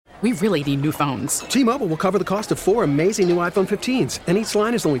We really need new phones. T-Mobile will cover the cost of 4 amazing new iPhone 15s, and each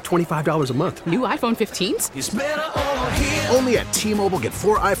line is only $25 a month. New iPhone 15s? It's better over here. Only at T-Mobile, get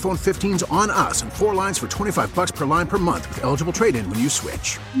 4 iPhone 15s on us and 4 lines for $25 per line per month with eligible trade-in when you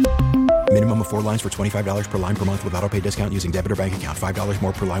switch. Minimum of 4 lines for $25 per line per month with autopay discount using debit or bank account. $5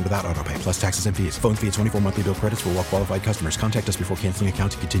 more per line without autopay, plus taxes and fees. Phone fee at 24 monthly bill credits for well-qualified customers. Contact us before canceling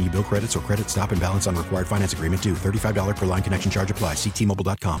account to continue bill credits or credit stop and balance on required finance agreement due. $35 per line connection charge applies. See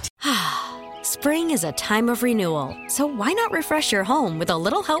T-Mobile.com. Spring is a time of renewal, so why not refresh your home with a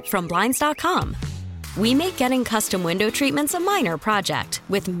little help from Blinds.com? We make getting custom window treatments a minor project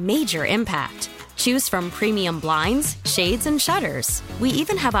with major impact. Choose from premium blinds, shades, and shutters. We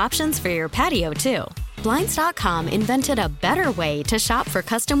even have options for your patio, too. Blinds.com invented a better way to shop for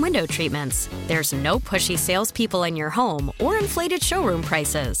custom window treatments. There's no pushy salespeople in your home or inflated showroom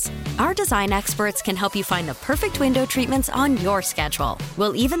prices. Our design experts can help you find the perfect window treatments on your schedule.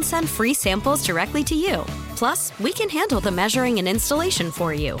 We'll even send free samples directly to you. Plus, we can handle the measuring and installation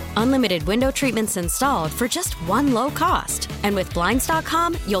for you. Unlimited window treatments installed for just one low cost. And with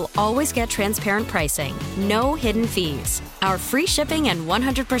Blinds.com, you'll always get transparent pricing. No hidden fees. Our free shipping and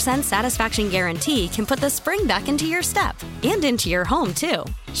 100% satisfaction guarantee can put the spring back into your step and into your home, too.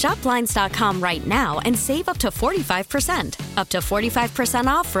 Shop Blinds.com right now and save up to 45%. Up to 45%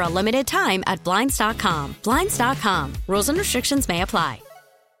 off for a limited time at Blinds.com. Blinds.com. Rules and restrictions may apply.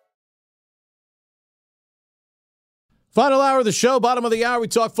 Final hour of the show, bottom of the hour, we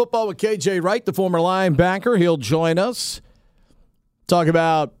talk football with KJ Wright, the former linebacker. He'll join us. Talk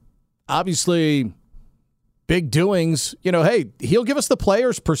about, obviously, big doings. You know, hey, he'll give us the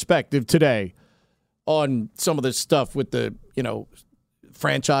players' perspective today on some of this stuff with the,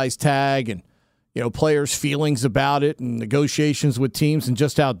 franchise tag and, players' feelings about it and negotiations with teams and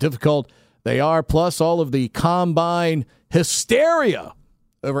just how difficult they are, plus all of the combine hysteria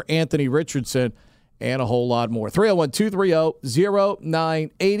over Anthony Richardson and a whole lot more.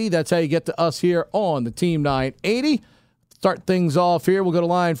 301-230-0980. That's how you get to us here on the Team 980. Start things off here. We'll go to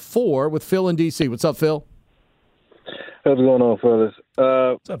line 4 with Phil in D.C. What's up, Phil? What's going on, fellas?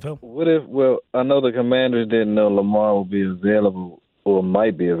 What's up, Phil? I know the Commanders didn't know Lamar would be available or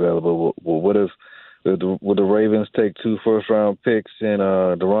might be available. Well, would the Ravens take 2 first-round picks and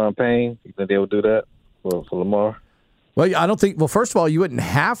Daron Payne? You think they would do that for Lamar? Well, I don't think – well, first of all, you wouldn't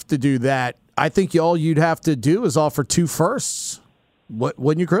have to do that. I think all you'd have to do is offer 2 firsts.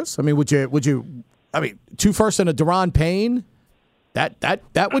 Wouldn't you, Chris? I mean, would you – 2 firsts and a Daron Payne?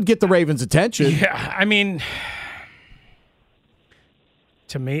 That would get the Ravens' attention. Yeah, I mean –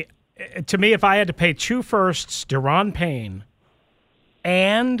 To me, if I had to pay 2 firsts, Daron Payne,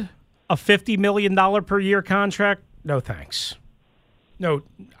 and a $50 million per year contract, no thanks. No,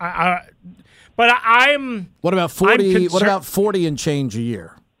 I'm. What about 40? What about 40 and change a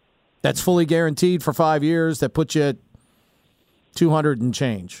year? That's fully guaranteed for 5 years. That puts you at 200 and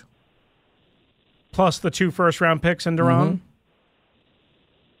change. Plus the 2 first-round picks and Daron.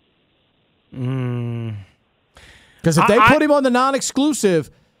 Because if they put him on the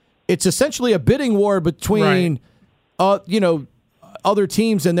non-exclusive, it's essentially a bidding war between, other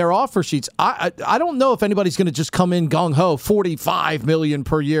teams and their offer sheets. I don't know if anybody's going to just come in gung-ho, $45 million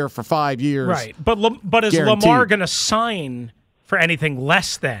per year for 5 years. Right, but is guaranteed. Lamar going to sign for anything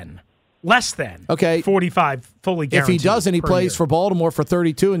less than 45 fully guaranteed? If he doesn't, he plays year. for Baltimore for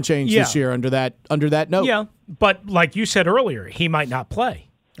 32 and change this year under that note. Yeah, but like you said earlier, he might not play.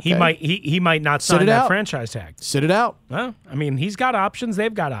 Okay. He might not sign that franchise tag. Sit it out. Well, I mean, he's got options.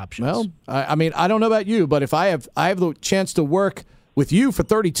 They've got options. Well, I don't know about you, but if I have the chance to work with you for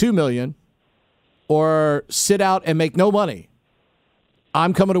 $32 million, or sit out and make no money,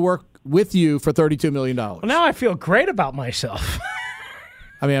 I'm coming to work with you for $32 million. Well, now I feel great about myself.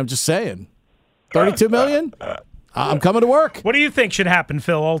 I'm just saying, $32 million. I'm coming to work. What do you think should happen,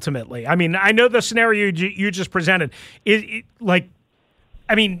 Phil? Ultimately, I mean, I know the scenario you just presented.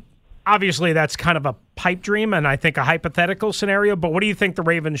 Obviously that's kind of a pipe dream and I think a hypothetical scenario, but what do you think the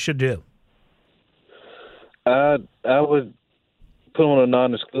Ravens should do? I would put on a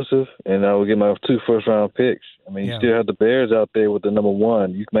non-exclusive and I would get my 2 first-round picks. I mean, you still have the Bears out there with the number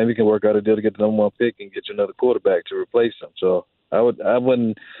 1. You maybe can work out a deal to get the number 1 pick and get you another quarterback to replace him. So I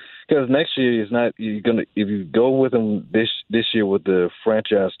wouldn't, because next year is not, you're going to, if you go with him this year with the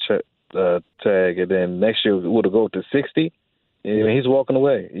franchise tag and then next year would go to 60, he's walking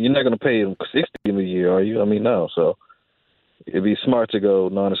away. You're not going to pay him $60 a year, are you? I mean, no. So it'd be smart to go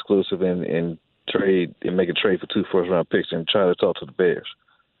non-exclusive and trade and make a trade for 2 first-round picks and try to talk to the Bears.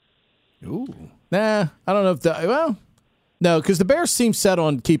 Ooh. Nah, I don't know if no, because the Bears seem set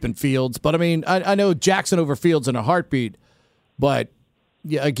on keeping Fields. But, I mean, I know Jackson over Fields in a heartbeat. But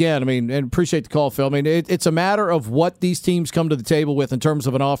Yeah, again, I mean, and appreciate the call, Phil. I mean, it's a matter of what these teams come to the table with in terms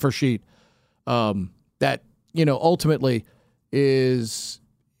of an offer sheet. That ultimately is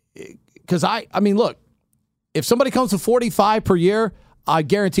because I mean, look, if somebody comes to 45 per year, I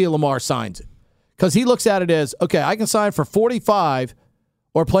guarantee Lamar signs it because he looks at it as, okay, I can sign for 45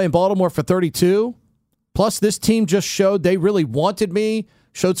 or play in Baltimore for 32. Plus, this team just showed they really wanted me,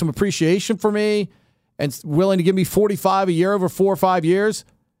 showed some appreciation for me, and willing to give me 45 a year over 4 or 5 years.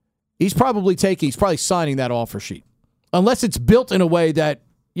 He's probably signing that offer sheet. Unless it's built in a way that,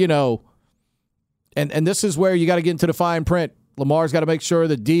 and this is where you got to get into the fine print. Lamar's got to make sure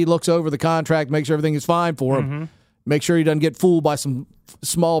that D looks over the contract, make sure everything is fine for him, Mm-hmm. make sure he doesn't get fooled by some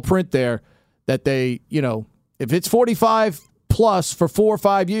small print there that they, if it's 45 plus for 4 or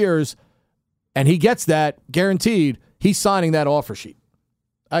 5 years and he gets that guaranteed, he's signing that offer sheet.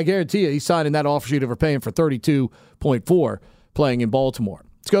 I guarantee you he's signing that offer sheet over paying for 32.4 playing in Baltimore.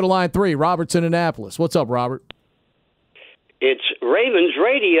 Let's go to line 3. Robert's in Annapolis. What's up, Robert? It's Ravens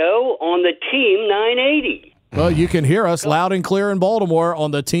Radio on the Team 980. Well, you can hear us loud and clear in Baltimore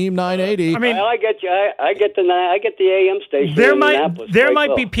on the Team 980. I mean, I get you. I get the AM station. There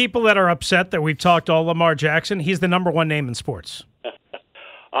might be people that are upset that we've talked all Lamar Jackson. He's the number one name in sports.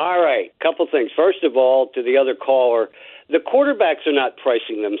 All right, couple things. First of all, to the other caller, the quarterbacks are not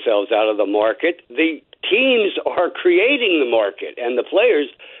pricing themselves out of the market. The teams are creating the market, and the players,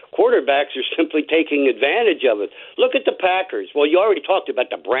 quarterbacks, are simply taking advantage of it. Look at the Packers. Well, you already talked about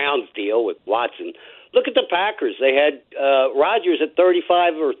the Browns deal with Watson. Look at the Packers. They had Rodgers at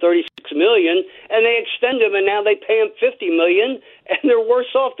 $35 or $36 million, and they extend him, and now they pay him $50 million, and they're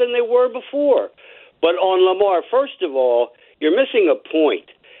worse off than they were before. But on Lamar, first of all, you're missing a point.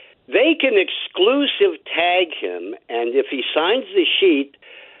 They can exclusive tag him, and if he signs the sheet,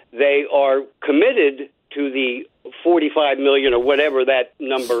 they are committed to the $45 million or whatever that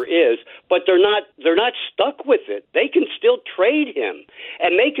number is, but they're not stuck with it. They can still trade him,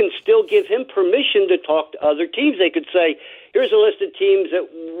 and they can still give him permission to talk to other teams. They could say, here's a list of teams that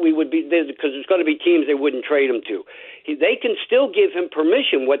we would be, because there's going to be teams they wouldn't trade him to. They can still give him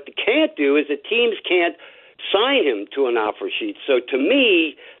permission. What they can't do is that teams can't sign him to an offer sheet. So to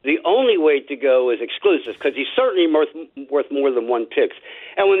me, the only way to go is exclusive, because he's certainly worth more than one pick.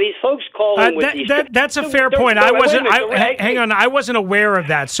 And when these folks call him with that's a fair point. Hang on, I wasn't aware of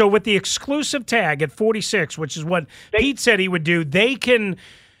that. So with the exclusive tag at 46, which is what Pete said he would do, they can.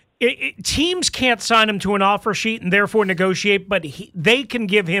 Teams can't sign him to an offer sheet and therefore negotiate, but they can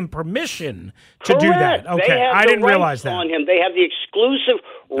give him permission to do that. Okay, I didn't realize that. On him. They have the exclusive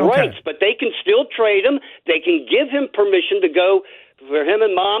rights, but they can still trade him. They can give him permission to go, for him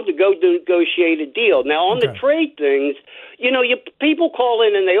and Mom to go negotiate a deal. Now, on the trade things, people call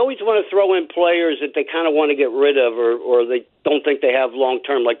in and they always want to throw in players that they kind of want to get rid of or they don't think they have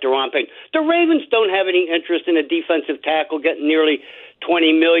long-term, like Daron Payne. The Ravens don't have any interest in a defensive tackle getting nearly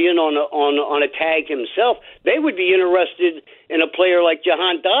 $20 million on a tag himself. They would be interested in a player like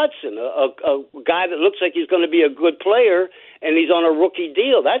Jahan Dotson, a guy that looks like he's going to be a good player, and he's on a rookie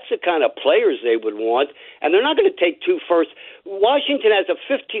deal. That's the kind of players they would want, and they're not going to take 2 firsts. Washington has a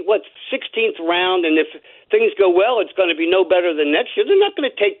 16th round, and if things go well, it's going to be no better than next year. They're not going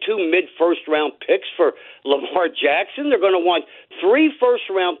to take 2 mid-first-round picks for Lamar Jackson. They're going to want 3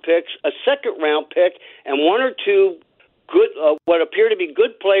 first-round picks, a second-round pick, and 1 or 2 good, what appear to be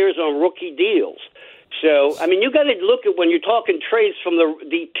good players on rookie deals. So, I mean, you got to look at when you're talking trades from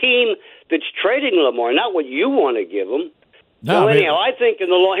the team that's trading Lamar, not what you want to give them. No, so anyhow, I think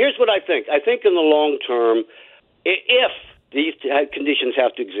here's what I think. I think in the long term, if these conditions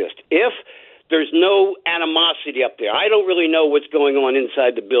have to exist, if there's no animosity up there, I don't really know what's going on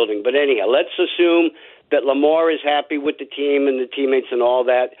inside the building. But anyhow, let's assume that Lamar is happy with the team and the teammates and all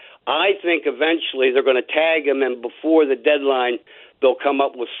that. I think eventually they're going to tag him, and before the deadline, they'll come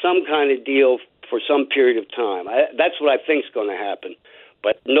up with some kind of deal for some period of time. That's what I think is going to happen,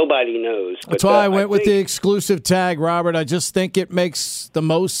 but nobody knows. That's why I went with the exclusive tag, Robert. I just think it makes the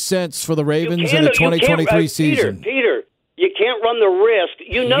most sense for the Ravens in the 2023 season. Peter, you can't run the risk.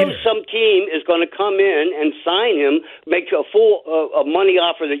 Some team is going to come in and sign him, make a full money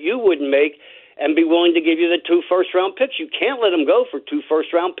offer that you wouldn't make, and be willing to give you the 2 first-round picks. You can't let him go for 2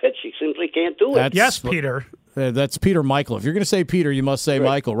 first-round picks. You simply can't do it. Yes, Peter. That's Peter Michael. If you're going to say Peter, you must say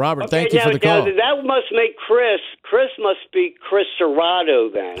Michael. Robert, thank you for the call. That must make Chris must be Chris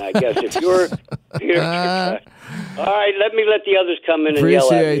Serrato then, I guess, if you're Peter. All right, let the others come in and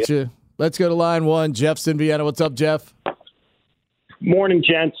yell at me. Appreciate you. Let's go to line 1. Jeff's in Vienna. What's up, Jeff? Morning,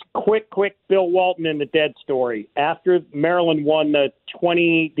 gents. Quick Bill Walton in the dead story. After Maryland won the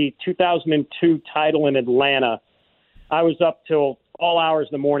 2002 title in Atlanta, I was up till all hours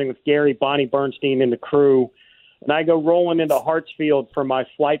of the morning with Gary, Bonnie Bernstein, and the crew. And I go rolling into Hartsfield for my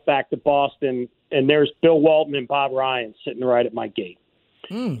flight back to Boston, and there's Bill Walton and Bob Ryan sitting right at my gate.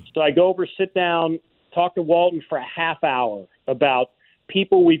 So I go over, sit down, talk to Walton for a half hour about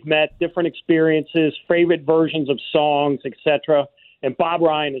people we've met, different experiences, favorite versions of songs, etc. And Bob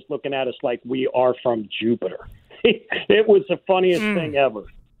Ryan is looking at us like we are from Jupiter. It was the funniest thing ever.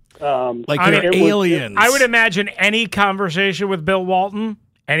 Like aliens. I would imagine any conversation with Bill Walton,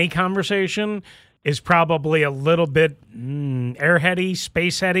 any conversation, is probably a little bit airheady,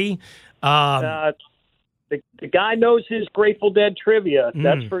 spaceheady. The guy knows his Grateful Dead trivia.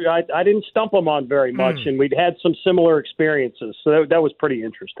 That's for I didn't stump him on very much, and we'd had some similar experiences, so that was pretty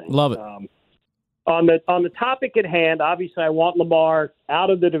interesting. Love it. On the topic at hand, obviously, I want Lamar out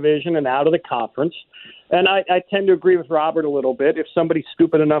of the division and out of the conference, and I tend to agree with Robert a little bit. If somebody's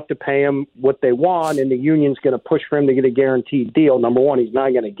stupid enough to pay him what they want, and the union's going to push for him to get a guaranteed deal, number one, he's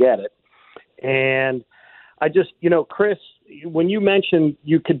not going to get it. And I just, Chris, when you mentioned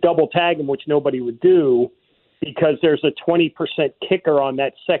you could double tag him, which nobody would do, because there's a 20% kicker on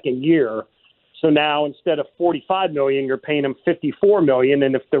that second year. So now instead of $45 million, you're paying him $54 million.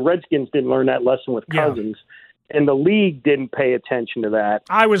 And if the Redskins didn't learn that lesson with Cousins, and the league didn't pay attention to that,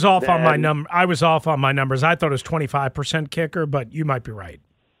 I was off on my numbers. I thought it was 25% kicker, but you might be right.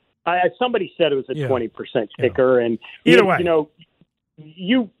 Somebody said it was a 20% kicker, and either way,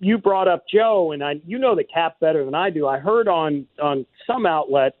 you brought up Joe, and you know the cap better than I do. I heard on some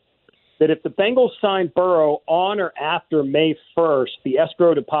outlet that if the Bengals sign Burrow on or after May 1st, the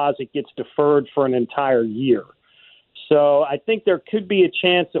escrow deposit gets deferred for an entire year. So I think there could be a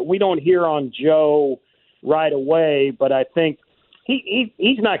chance that we don't hear on Joe right away, but I think he's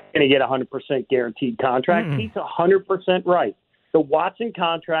not going to get a 100% guaranteed contract. He's 100% right. The Watson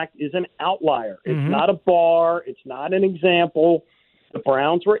contract is an outlier. It's not a bar. It's not an example. The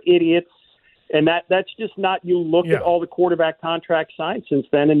Browns were idiots. And that's just not, you look at all the quarterback contracts signed since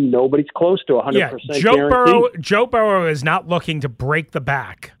then, and nobody's close to 100% guaranteed. Joe Burrow is not looking to break the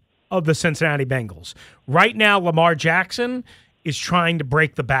back of the Cincinnati Bengals. Right now, Lamar Jackson is trying to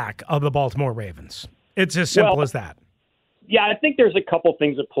break the back of the Baltimore Ravens. It's as simple as that. Yeah, I think there's a couple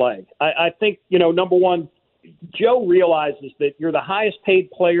things at play. I think, number one, Joe realizes that you're the highest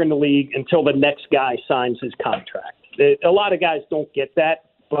paid player in the league until the next guy signs his contract. A lot of guys don't get that,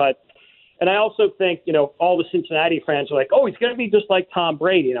 and I also think, all the Cincinnati fans are like, oh, he's going to be just like Tom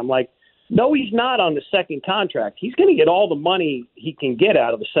Brady. And I'm like, no, he's not on the second contract. He's going to get all the money he can get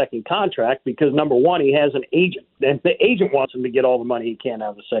out of the second contract because, number one, he has an agent. And the agent wants him to get all the money he can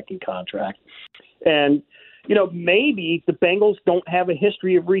out of the second contract. And, maybe the Bengals don't have a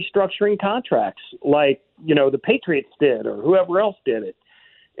history of restructuring contracts like, the Patriots did or whoever else did it.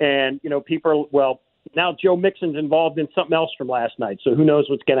 And, people are, now Joe Mixon's involved in something else from last night, so who knows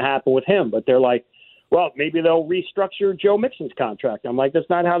what's going to happen with him. But they're like, well, maybe they'll restructure Joe Mixon's contract. I'm like, that's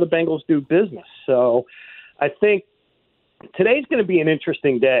not how the Bengals do business. So I think today's going to be an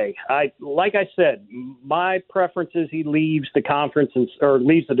interesting day. Like I said, my preference is he leaves the conference or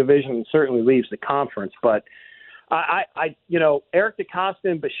leaves the division and certainly leaves the conference. But Eric DeCosta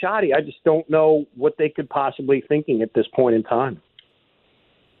and Bisciotti, I just don't know what they could possibly be thinking at this point in time.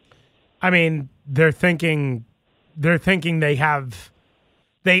 I mean, they're thinking they have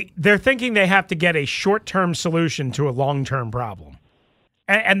to get a short-term solution to a long-term problem,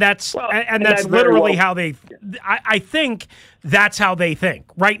 and that's literally how they. I think that's how they think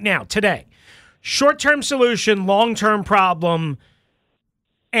right now today. Short-term solution, long-term problem,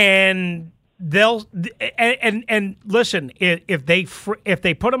 and they'll and listen. If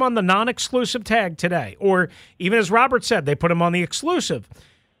they put him on the non-exclusive tag today, or even as Robert said, they put him on the exclusive.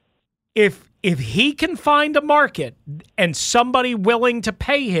 If he can find a market and somebody willing to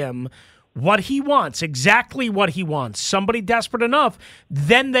pay him what he wants, exactly what he wants, somebody desperate enough,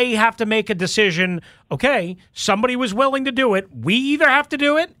 then they have to make a decision, okay, somebody was willing to do it. We either have to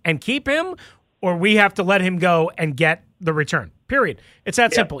do it and keep him, or we have to let him go and get the return. Period. It's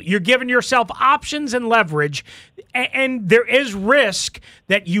that simple. You're giving yourself options and leverage, and there is risk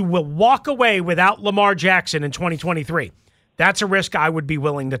that you will walk away without Lamar Jackson in 2023. That's a risk I would be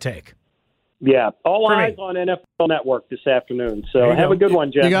willing to take. Yeah, all eyes on NFL Network this afternoon. So have a good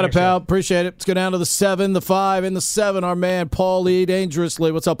one, Jeff. You got it, pal. Appreciate it. Let's go down to the 7, the 5, and the 7. Our man, Paulie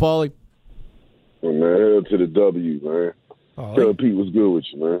Dangerously. What's up, Paulie? Oh, man, hell to the W, man. Tell Pete what's good with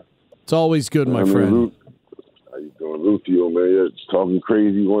you, man. It's always good, my friend. How you doing, Lucio, man? You're talking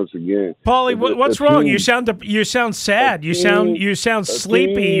crazy once again. Paulie, what's wrong? You sound sad. You sound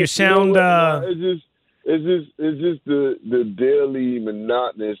sleepy. You sound. It's just the daily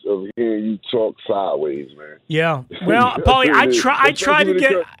monotonous of hearing you talk sideways, man. Yeah. Well, Paulie, I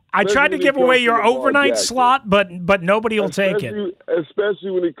tried to give away your overnight slot, but nobody will take it. Especially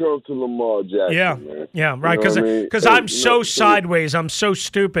when it comes to Lamar Jackson. Yeah. Man. Yeah. Right. Because I'm so sideways. I'm so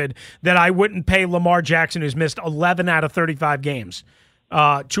stupid that I wouldn't pay Lamar Jackson, who's missed 11 out of 35 games,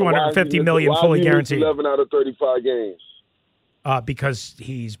 $250 million fully guaranteed. 11 out of 35 games. Because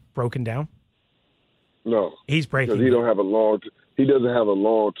he's broken down. No, he's breaking. Because he doesn't have a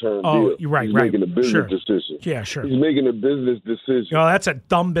long-term deal. Oh, you're right. He's right. making a business decision. Yeah, sure. He's making a business decision. No, that's a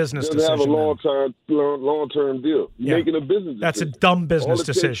dumb business decision. He doesn't have a long-term deal. He's making a business decision. That's a dumb business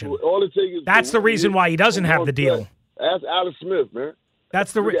decision. All it takes is that's the reason why he doesn't have the deal. Ask Alex Smith, man.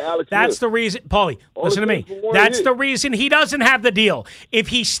 That's the reason, Paulie. Listen to me. That's the reason he doesn't have the deal. If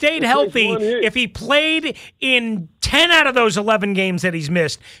he stayed healthy, if he played in 10 out of those 11 games that he's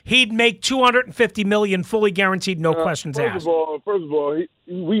missed, he'd make $250 million fully guaranteed, no questions asked. First of all,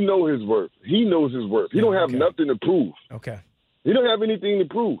 we know his worth. He knows his worth. He don't have nothing to prove. Okay. He don't have anything to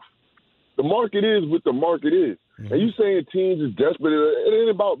prove. The market is what the market is. Mm-hmm. And you saying teams is desperate? It ain't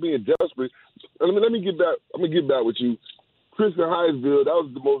about being desperate. Let me get back. I'm gonna get back with you. Christian Heisville, that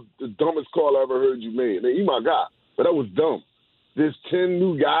was the dumbest call I ever heard you made. Now, you my guy, but that was dumb. There's 10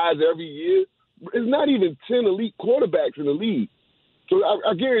 new guys every year. It's not even 10 elite quarterbacks in the league. So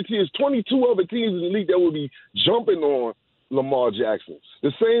I guarantee it's 22 other teams in the league that will be jumping on Lamar Jackson.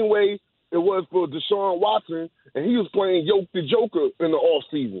 The same way it was for Deshaun Watson, and he was playing Yoke the Joker in the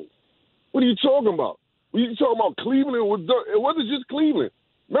offseason. What are you talking about? What are you talking about? Cleveland it wasn't just Cleveland.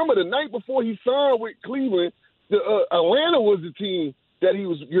 Remember, the night before he signed with Cleveland, Atlanta was the team that he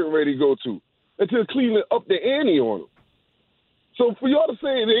was getting ready to go to until Cleveland upped the ante on him. So for y'all to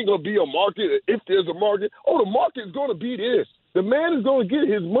say it ain't going to be a market, if there's a market, the market's going to be there. The man is going to get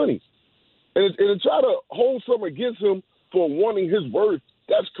his money. And to try to hold something against him for wanting his worth,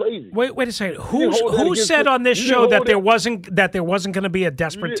 that's crazy. Wait a second. Who said on this show that there wasn't going to be a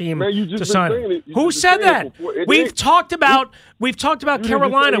desperate team to sign him? Who said that? We've talked about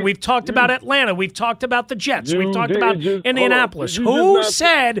Carolina. We've talked about Atlanta. We've talked about the Jets. We've talked about Indianapolis. Who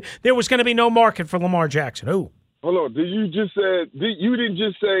said there was going to be no market for Lamar Jackson? Who? Hold on. You didn't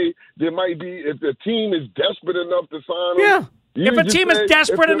just say there might be if the team is desperate enough to sign him? Yeah. If a team is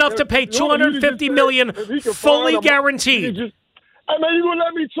desperate enough to pay $250 million fully guaranteed. Hey, man, you going to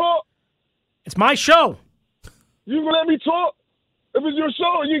let me talk? It's my show. You going to let me talk? If it's your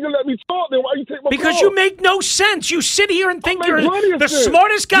show and you going to let me talk, then why you take my Because call? You make no sense. You sit here and think you're the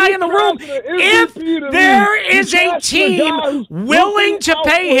smartest guy in the room. If there is a team willing to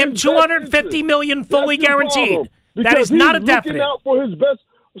pay him $250 million fully guaranteed, that is not a definite. He's looking out for his best.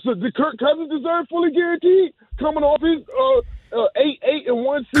 So did Kirk Cousins deserve fully guaranteed coming off his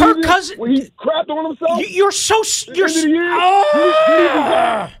 8-1 season? Kirk Cousins, when he crapped on himself. Did he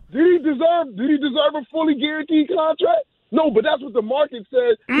deserve a fully guaranteed contract? No, but that's what the market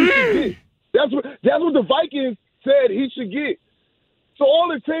said he should get. That's what the Vikings said he should get. So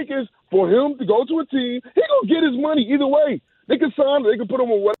all it takes is for him to go to a team. He gonna get his money either way. They can sign him. They can put him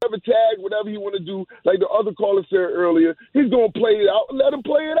on whatever tag, whatever he want to do. Like the other caller said earlier, he's gonna play it out. Let him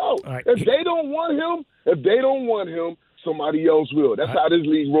play it out. Right. If they don't want him, somebody else will. That's how this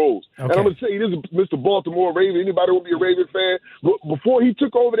league rolls. Okay. And I'm going to tell you, this is Mr. Baltimore Raven. Anybody will be a Raven fan. But before he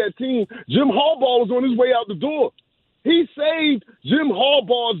took over that team, Jim Harbaugh was on his way out the door. He saved Jim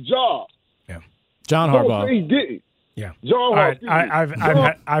Harbaugh's job. Yeah, John Harbaugh. He didn't. Yeah. John Harbaugh.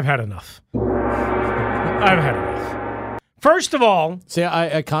 Right. I've had enough. I've had enough. First of all, see,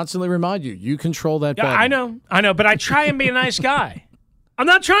 I constantly remind you, you control that button. I know, but I try and be a nice guy. I'm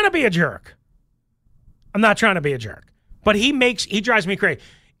not trying to be a jerk. But he drives me crazy.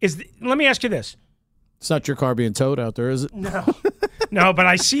 Let me ask you this. It's not your car being towed out there, is it? No, but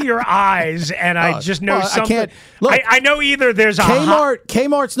I see your eyes, and I just know something. I can't. Look, I know either there's a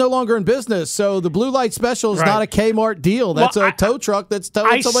Kmart's no longer in business, so the blue light special is not a Kmart deal. That's a tow truck that's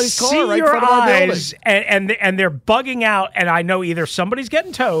towing somebody's car right in front of our building. I see your eyes, and they're bugging out, and I know either somebody's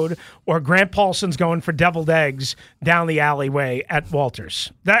getting towed or Grant Paulson's going for deviled eggs down the alleyway at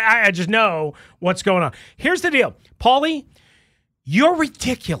Walters. I just know what's going on. Here's the deal. Paulie, you're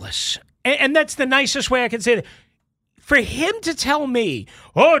ridiculous. And that's the nicest way I can say it. For him to tell me,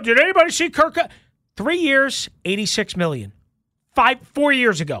 did anybody see Kirk? 3 years, $86 million. 4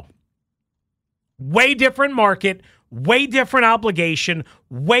 years ago. Way different market, way different obligation,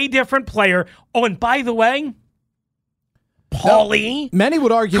 way different player. Oh, and by the way, Paulie, many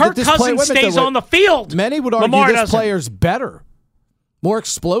would argue Kirk that this Cousins stays on the field. Many would argue Lamar this player's better, more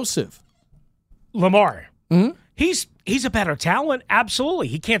explosive. Lamar. Mm-hmm. He's a better talent, absolutely.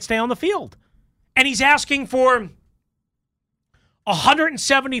 He can't stay on the field. And he's asking for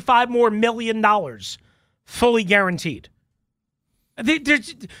 $175 million more fully guaranteed.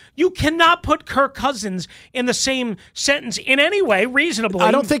 You cannot put Kirk Cousins in the same sentence in any way reasonably.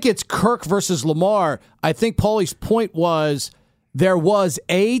 I don't think it's Kirk versus Lamar. I think Paulie's point was there was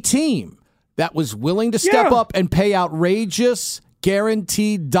a team that was willing to step up and pay outrageous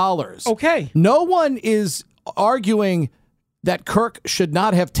guaranteed dollars. Okay. No one is arguing that Kirk should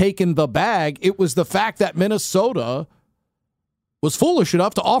not have taken the bag. It was the fact that Minnesota was foolish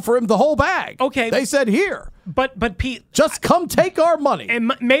enough to offer him the whole bag. Okay. They said, here. But Pete, just come take our money.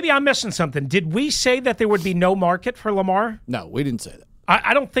 And maybe I'm missing something. Did we say that there would be no market for Lamar? No, we didn't say that.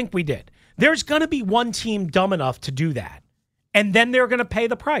 I don't think we did. There's going to be one team dumb enough to do that, and then they're going to pay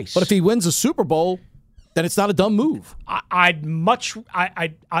the price. But if he wins a Super Bowl, then it's not a dumb move. I'll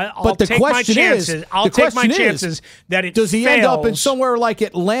take my chances. I'll take my chances that it does he fails. end up in somewhere like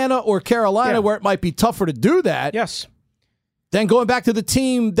Atlanta or Carolina where it might be tougher to do that? Yes. Then going back to the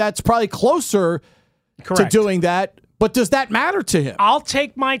team that's probably closer to doing that. But does that matter to him? I'll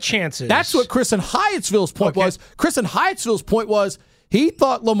take my chances. That's what Chris and Hyattsville's point was. Chris and Hyattsville's point was he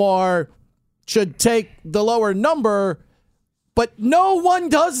thought Lamar should take the lower number, but no one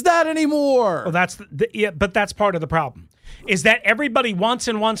does that anymore. Well, but that's part of the problem. Is that everybody wants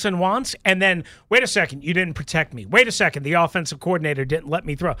and wants and wants, and then, wait a second, you didn't protect me. Wait a second, the offensive coordinator didn't let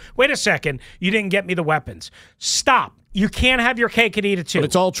me throw. Wait a second, you didn't get me the weapons. Stop. You can't have your cake and eat it too. But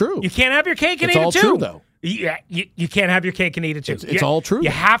it's all true. You can't have your cake and eat it too. It's all true, though. Yeah, you can't have your cake and eat it too. It's all true. You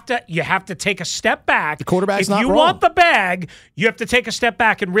have to take a step back. The quarterback's not wrong. If you want the bag, you have to take a step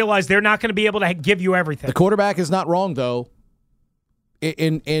back and realize they're not going to be able to give you everything. The quarterback is not wrong, though,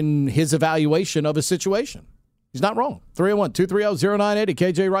 in his evaluation of his situation. He's not wrong. 301-230-0980.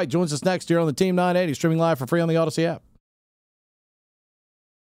 KJ Wright joins us next here on the Team 980, streaming live for free on the Odyssey app.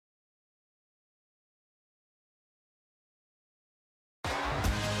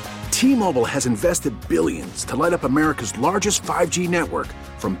 T-Mobile has invested billions to light up America's largest 5G network,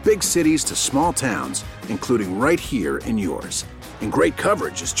 from big cities to small towns, including right here in yours. And great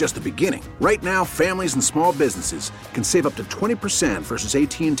coverage is just the beginning. Right now, families and small businesses can save up to 20% versus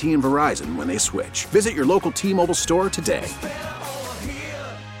AT&T and Verizon when they switch. Visit your local T-Mobile store today.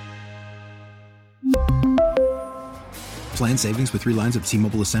 Plan savings with 3 lines of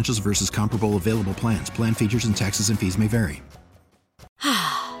T-Mobile Essentials versus comparable available plans. Plan features and taxes and fees may vary.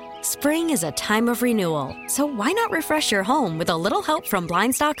 Spring is a time of renewal, so why not refresh your home with a little help from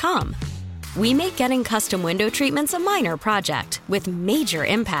Blinds.com? We make getting custom window treatments a minor project with major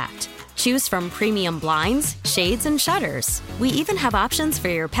impact. Choose from premium blinds, shades, and shutters. We even have options for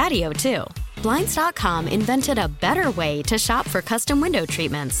your patio, too. Blinds.com invented a better way to shop for custom window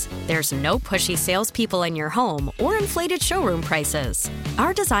treatments. There's no pushy salespeople in your home or inflated showroom prices.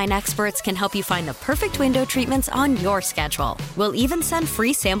 Our design experts can help you find the perfect window treatments on your schedule. We'll even send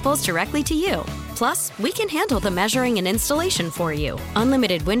free samples directly to you. Plus, we can handle the measuring and installation for you.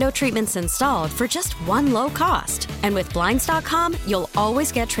 Unlimited window treatments installed for just one low cost. And with Blinds.com, you'll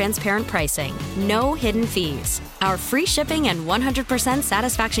always get transparent pricing. No hidden fees. Our free shipping and 100%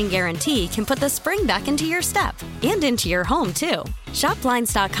 satisfaction guarantee can put the spring back into your step and into your home, too. Shop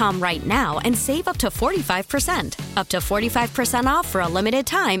Blinds.com right now and save up to 45%. Up to 45% off for a limited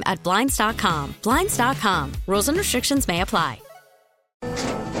time at Blinds.com. Blinds.com. Rules and restrictions may apply.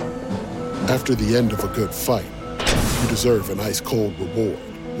 After the end of a good fight, you deserve an ice-cold reward.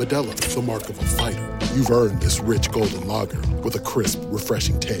 Modelo is the mark of a fighter. You've earned this rich golden lager with a crisp,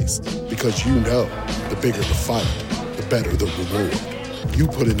 refreshing taste. Because you know, the bigger the fight, the better the reward. You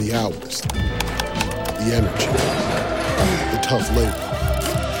put in the hours, the energy, the tough labor.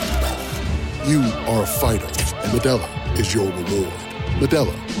 You are a fighter, and Modelo is your reward.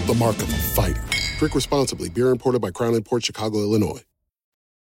 Modelo, the mark of a fighter. Drink responsibly. Beer imported by Crown Imports, Chicago, Illinois.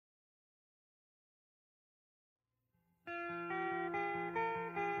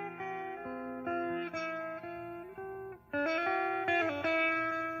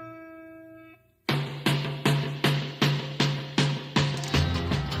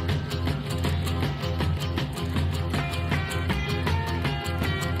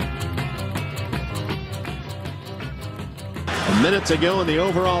 Minute to go in the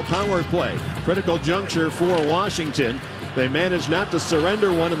overall power play. Critical juncture for Washington. They managed not to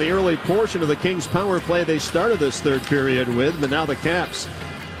surrender one in the early portion of the Kings power play they started this third period with, but now the Caps.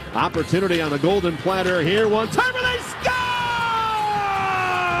 Opportunity on the golden platter here. One time and they score!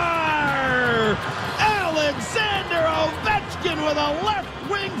 Alexander Ovechkin with a left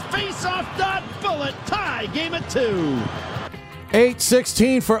wing face-off dot bullet tie. Game at 2.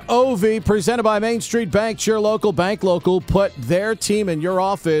 8:16 for Ovi, presented by Main Street Bank. Your local bank local. Put their team in your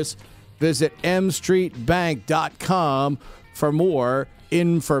office. Visit mstreetbank.com for more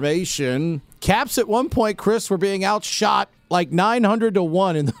information. Caps at one point, Chris, were being outshot like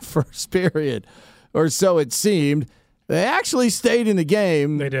 900-1 in the first period, or so it seemed. They actually stayed in the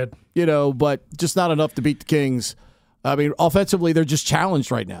game. They did. But just not enough to beat the Kings. I mean, offensively, they're just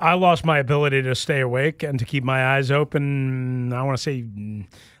challenged right now. I lost my ability to stay awake and to keep my eyes open. I want to say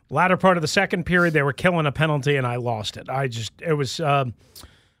latter part of the second period, they were killing a penalty, and I lost it. I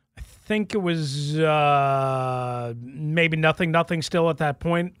think it was maybe nothing still at that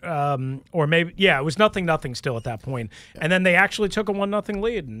point. Or maybe, it was nothing still at that point. And then they actually took a 1-0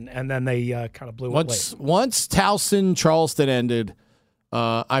 lead, and then they kind of blew it late. Once Towson-Charleston ended,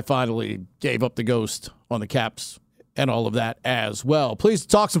 I finally gave up the ghost on the Caps and all of that as well. Please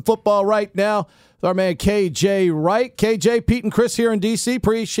talk some football right now with our man KJ Wright. KJ, Pete, and Chris here in D.C.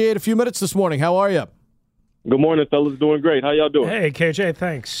 Appreciate a few minutes this morning. How are you? Good morning, fellas. Doing great. How y'all doing? Hey, KJ,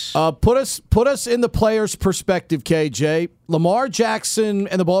 thanks. Put us in the player's perspective, KJ. Lamar Jackson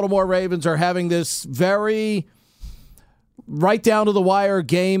and the Baltimore Ravens are having this very right down to the wire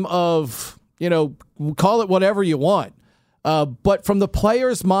game of, call it whatever you want. But from the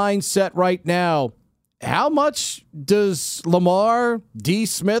player's mindset right now, how much does Lamar, D.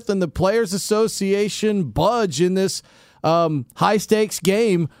 Smith, and the Players Association budge in this high-stakes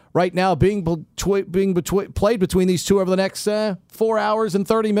game right now being played between these two over the next 4 hours and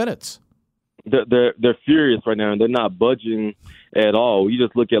 30 minutes? They're furious right now, and they're not budging at all. You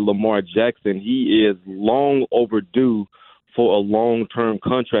just look at Lamar Jackson. He is long overdue for a long-term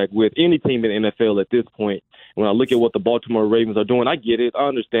contract with any team in the NFL at this point. When I look at what the Baltimore Ravens are doing, I get it. I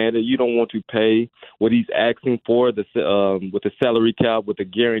understand it. You don't want to pay what he's asking for with the salary cap, with the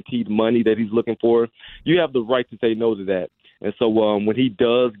guaranteed money that he's looking for. You have the right to say no to that. And so when he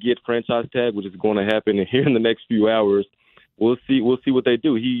does get franchise tag, which is going to happen here in the next few hours, we'll see what they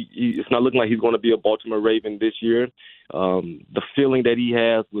do. It's not looking like he's going to be a Baltimore Raven this year. The feeling that he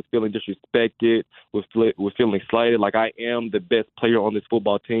has with feeling disrespected, with feeling slighted, like I am the best player on this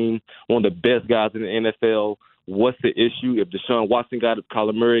football team, one of the best guys in the NFL. What's the issue? If Deshaun Watson got it,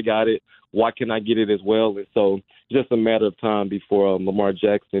 Kyler Murray got it, why can't I get it as well? And so just a matter of time before Lamar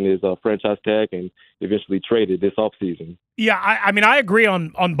Jackson is franchise tag and eventually traded this offseason. Yeah, I mean, I agree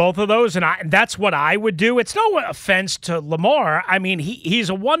on both of those, and that's what I would do. It's no offense to Lamar. I mean, he's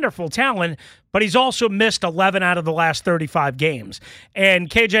a wonderful talent, but he's also missed 11 out of the last 35 games. And,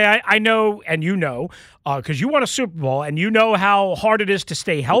 KJ, I know, and you know, because you won a Super Bowl, and you know how hard it is to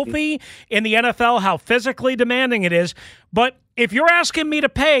stay healthy in the NFL, how physically demanding it is. But if you're asking me to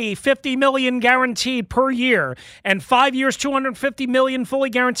pay $50 million guaranteed per year and 5 years, $250 million fully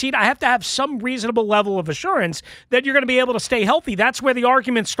guaranteed, I have to have some reasonable level of assurance that you're going to be able to stay healthy. That's where the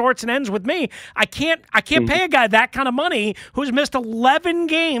argument starts and ends with me. I can't pay a guy that kind of money who's missed 11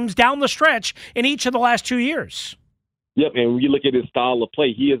 games down the stretch in each of the last 2 years. Yep, and when you look at his style of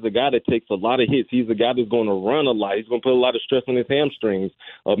play, he is a guy that takes a lot of hits. He's a guy that's going to run a lot. He's going to put a lot of stress on his hamstrings.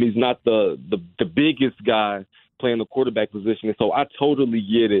 He's not the biggest guy playing the quarterback position. And so I totally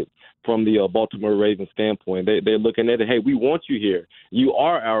get it from the Baltimore Ravens standpoint. They're looking at it, hey, we want you here. You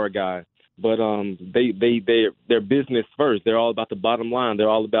are our guy. But they're business first. They're all about the bottom line. They're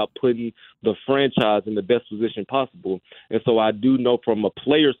all about putting the franchise in the best position possible. And so I do know from a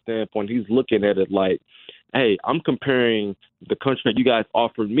player standpoint, he's looking at it like, hey, I'm comparing the contract you guys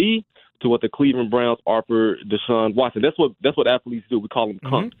offered me to what the Cleveland Browns offered Deshaun Watson. That's what athletes do. We call them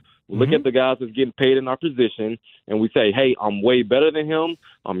comps. We look at the guys that's getting paid in our position, and we say, hey, I'm way better than him.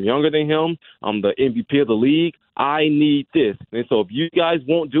 I'm younger than him. I'm the MVP of the league. I need this. And so if you guys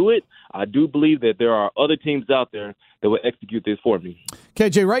won't do it, I do believe that there are other teams out there that will execute this for me.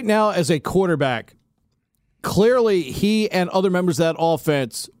 KJ, right now as a quarterback, clearly he and other members of that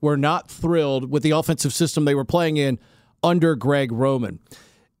offense were not thrilled with the offensive system they were playing in under Greg Roman.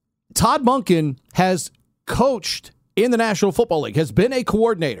 Todd Monken has coached in the National Football League, has been a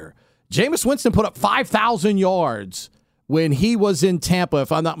coordinator. Jameis Winston put up 5,000 yards when he was in Tampa,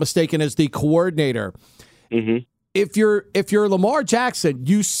 if I'm not mistaken, as the coordinator. Mm-hmm. If you're Lamar Jackson,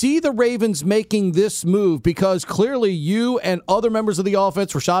 you see the Ravens making this move because clearly you and other members of the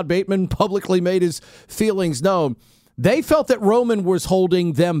offense, Rashad Bateman publicly made his feelings known. They felt that Roman was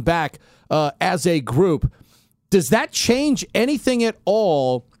holding them back as a group. Does that change anything at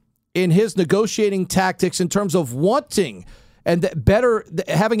all in his negotiating tactics in terms of wanting and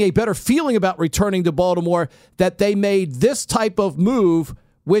having a better feeling about returning to Baltimore, that they made this type of move,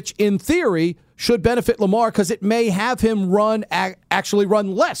 which in theory should benefit Lamar because it may have him actually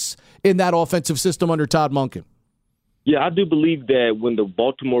run less in that offensive system under Todd Monken? Yeah, I do believe that when the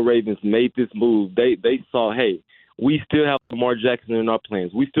Baltimore Ravens made this move, they saw, hey, we still have Lamar Jackson in our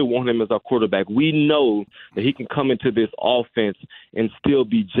plans. We still want him as our quarterback. We know that he can come into this offense and still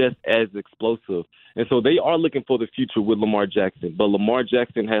be just as explosive. And so they are looking for the future with Lamar Jackson. But Lamar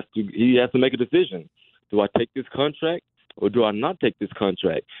Jackson has to make a decision. Do I take this contract or do I not take this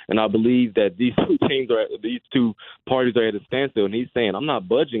contract? And I believe that these two parties are at a standstill. And he's saying, I'm not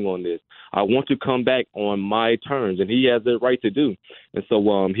budging on this. I want to come back on my terms, and he has the right to do. And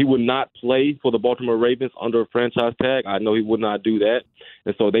so he would not play for the Baltimore Ravens under a franchise tag. I know he would not do that.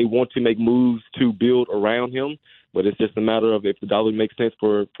 And so they want to make moves to build around him. But it's just a matter of if the dollar makes sense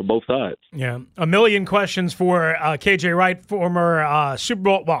for both sides. Yeah. A million questions for KJ Wright, former Super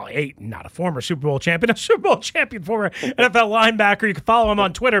Bowl, not a former Super Bowl champion, a Super Bowl champion, former NFL linebacker. You can follow him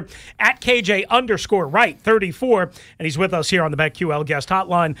on Twitter at KJ_Wright34. And he's with us here on the BetQL guest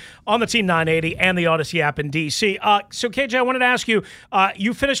hotline on the Team 980 and the Odyssey app in D.C. So, KJ, I wanted to ask you,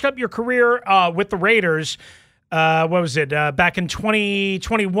 you finished up your career with the Raiders. What was it? Back in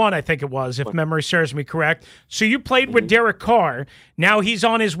 2021, I think it was, if memory serves me correct. So you played with Derek Carr. Now he's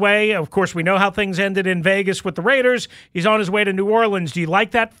on his way. Of course, we know how things ended in Vegas with the Raiders. He's on his way to New Orleans. Do you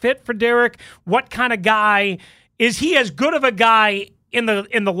like that fit for Derek? What kind of guy is he? As good of a guy in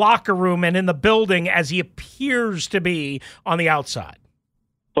the locker room and in the building as he appears to be on the outside?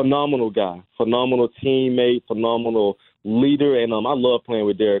 Phenomenal guy, phenomenal teammate, phenomenal leader, and I love playing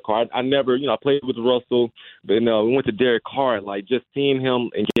with Derek Carr. I never, I played with Russell, but we went to Derek Carr. Like, just seeing him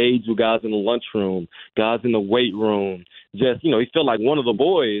engage with guys in the lunchroom, guys in the weight room, just, he felt like one of the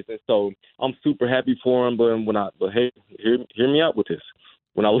boys, and so I'm super happy for him. But hey, hear me out with this.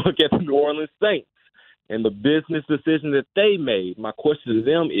 When I look at the New Orleans Saints and the business decision that they made, my question to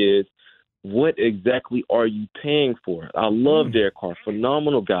them is, what exactly are you paying for? I love Derek Carr,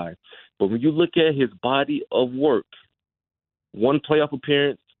 phenomenal guy, but when you look at his body of work, 1 playoff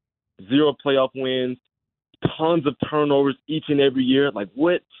appearance, 0 playoff wins, tons of turnovers each and every year. Like,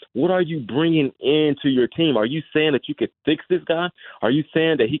 what are you bringing into your team? Are you saying that you could fix this guy? Are you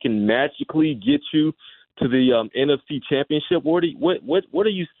saying that he can magically get you to the NFC Championship? What are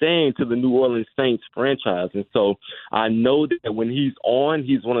you saying to the New Orleans Saints franchise? And so I know that when he's on,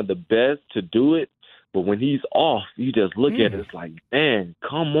 he's one of the best to do it. But when he's off, you just look at it, it's like, man,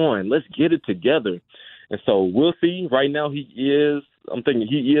 come on, let's get it together. And so we'll see. Right now, I'm thinking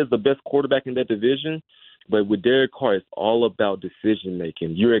he is the best quarterback in that division. But with Derek Carr, it's all about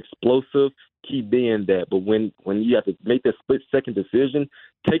decision-making. You're explosive, keep being that. But when you have to make that split-second decision,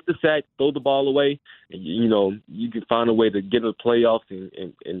 take the sack, throw the ball away, and, you can find a way to get into the playoffs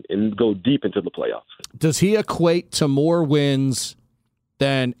and go deep into the playoffs. Does he equate to more wins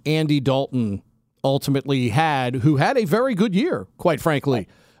than Andy Dalton ultimately had, who had a very good year, quite frankly?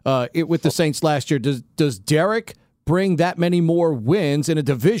 With the Saints last year, does Derek bring that many more wins in a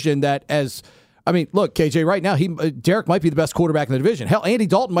division that look, KJ, right now, Derek might be the best quarterback in the division. Hell, Andy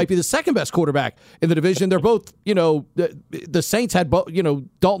Dalton might be the second best quarterback in the division. They're both, the Saints had,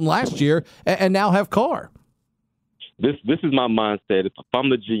 Dalton last year and now have Carr. This is my mindset. If I'm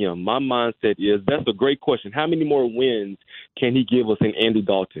the GM, my mindset is, that's a great question. How many more wins can he give us in Andy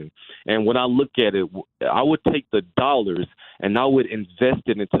Dalton? And when I look at it, I would take the dollars and I would invest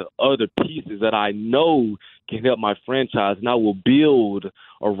it into other pieces that I know can help my franchise, and I will build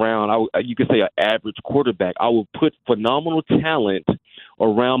around, you could say, an average quarterback. I will put phenomenal talent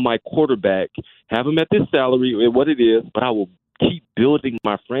around my quarterback, have him at this salary, what it is, but I will keep building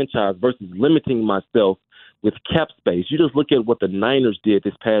my franchise versus limiting myself with cap space. You just look at what the Niners did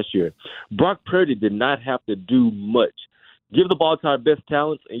this past year. Brock Purdy did not have to do much. Give the ball to our best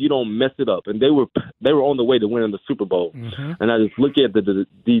talents, and you don't mess it up. And they were on the way to winning the Super Bowl. Mm-hmm. And I just look at the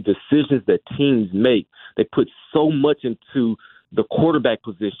decisions that teams make. They put so much into the quarterback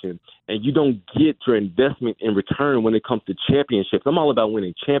position, and you don't get your investment in return when it comes to championships. I'm all about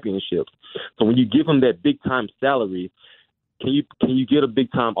winning championships. So when you give them that big-time salary, Can you get a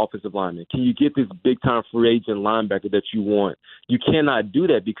big-time offensive lineman? Can you get this big-time free agent linebacker that you want? You cannot do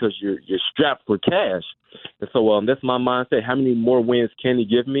that because you're strapped for cash. And so that's my mindset. How many more wins can he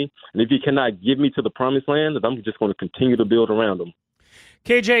give me? And if he cannot give me to the promised land, I'm just going to continue to build around him.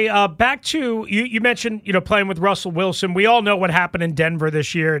 KJ, back to you mentioned playing with Russell Wilson. We all know what happened in Denver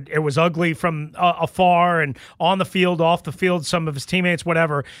this year. It was ugly from afar and on the field, off the field, some of his teammates,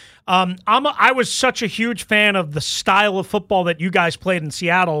 whatever. I was such a huge fan of the style of football that you guys played in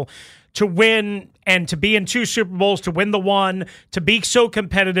Seattle, to win and to be in 2 Super Bowls, to win the one, to be so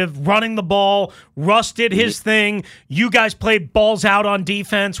competitive, running the ball. Russ did his thing. You guys played balls out on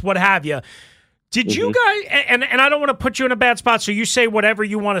defense, what have you. Did you guys, and I don't want to put you in a bad spot, so you say whatever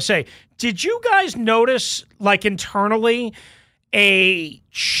you want to say. Did you guys notice, like internally, a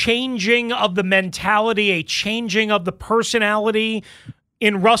changing of the mentality, a changing of the personality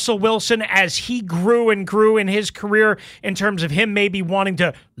in Russell Wilson as he grew and grew in his career in terms of him maybe wanting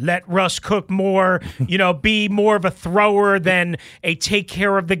to let Russ cook more, be more of a thrower than a take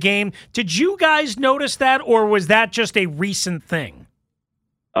care of the game? Did you guys notice that, or was that just a recent thing?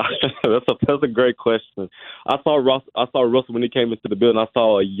 That's a great question. I saw Russell when he came into the building. I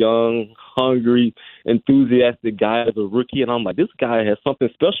saw a young, hungry, enthusiastic guy as a rookie, and I'm like, this guy has something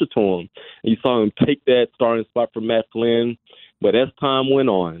special to him. And you saw him take that starting spot from Matt Flynn. But as time went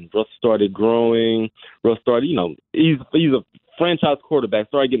on, Russ started growing. Russ started, he's a franchise quarterback,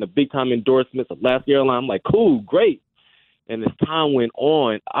 started getting the big-time endorsements of Last Airline. I'm like, cool, great. And as time went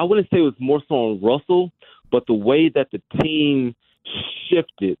on, I wouldn't say it was more so on Russell, but the way that the team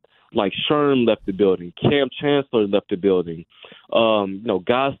shifted, like Sherm left the building, Cam Chancellor left the building,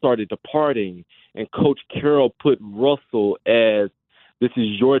 guys started departing, and Coach Carroll put Russell as, this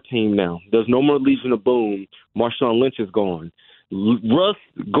is your team now. There's no more Legion of Boom. Marshawn Lynch is gone. Russ,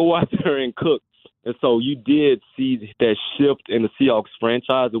 go out there and cook. And so you did see that shift in the Seahawks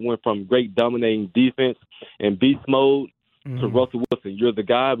franchise. It went from great dominating defense and beast mode to Russell Wilson. You're the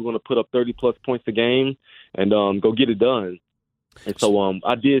guy. We're going to put up 30-plus points a game and go get it done. And so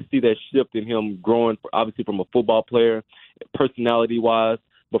I did see that shift in him growing, obviously, from a football player, personality-wise.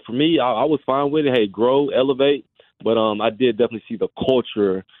 But for me, I was fine with it. Hey, grow, elevate. But I did definitely see the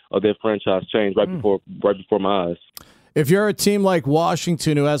culture of their franchise change right before my eyes. If you're a team like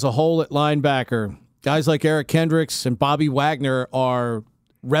Washington who has a hole at linebacker, guys like Eric Kendricks and Bobby Wagner are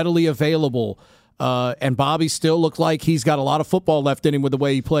readily available, and Bobby still looked like he's got a lot of football left in him with the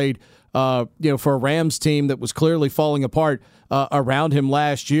way he played for a Rams team that was clearly falling apart around him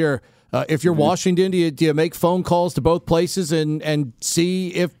last year. If you're Washington, do you make phone calls to both places and see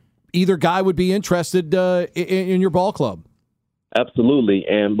if either guy would be interested in your ball club? Absolutely.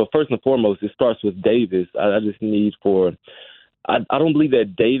 But first and foremost, it starts with Davis. I just need I don't believe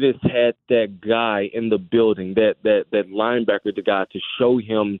that Davis had that guy in the building, that linebacker, the guy to show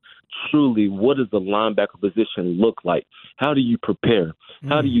him truly what does the linebacker position look like? How do you prepare?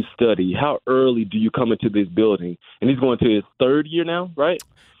 How do you study? How early do you come into this building? And he's going to his third year now, right?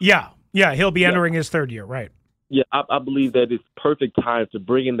 Yeah, he'll be entering his third year, right? Yeah, I believe that it's perfect time to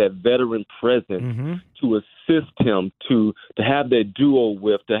bring in that veteran presence to assist him to have that duo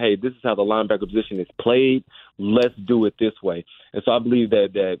with hey, this is how the linebacker position is played. Let's do it this way. And so I believe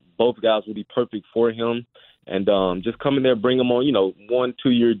that both guys will be perfect for him. And just come in there, bring him on, 1-2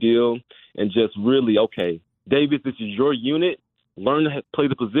 year deal, and just really, okay, Davis, this is your unit. Learn to play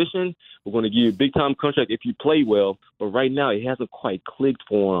the position. We're going to give you a big-time contract if you play well. But right now, it hasn't quite clicked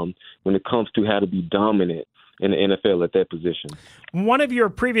for him when it comes to how to be dominant in the NFL at that position. One of your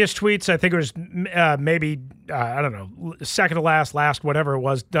previous tweets, I think it was second to last, whatever it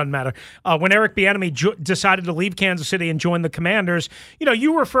was, doesn't matter. When Eric Bieniemy decided to leave Kansas City and join the Commanders,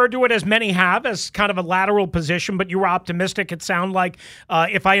 you referred to it, as many have, as kind of a lateral position, but you were optimistic. It sounded like,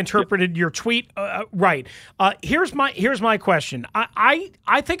 if I interpreted your tweet right. Here's my question.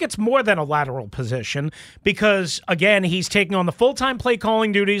 I think it's more than a lateral position because, again, he's taking on the full-time play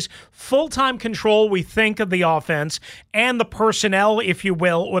calling duties, full-time control, we think, of the offense and the personnel, if you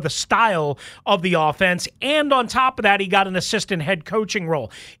will, or the style of the offense. And on top of that, he got an assistant head coaching role.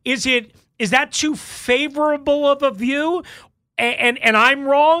 Is that too favorable of a view? And I'm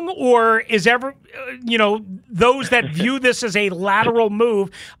wrong, or is those that view this as a lateral move?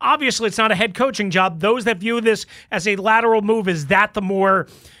 Obviously, it's not a head coaching job. Those that view this as a lateral move, is that the more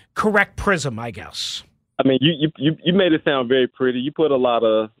correct prism, I guess? I mean, you made it sound very pretty. You put a lot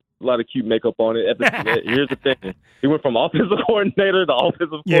of cute makeup on it. Here's the thing: he went from offensive coordinator to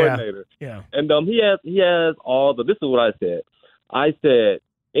offensive coordinator. Yeah. And he has all the. This is what I said. I said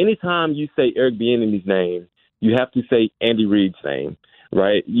anytime you say Eric Bieniemy's name, you have to say Andy Reid's name,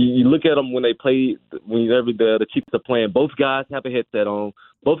 right? You look at them when they play. Whenever the Chiefs are playing, both guys have a headset on.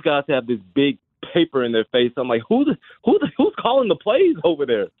 Both guys have this big paper in their face. I'm like, who's calling the plays over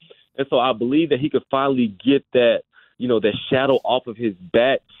there? And so I believe that he could finally get that. That shadow off of his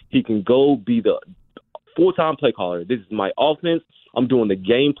back. He can go be the full-time play caller. This is my offense. I'm doing the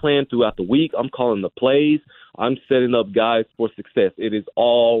game plan throughout the week. I'm calling the plays. I'm setting up guys for success. It is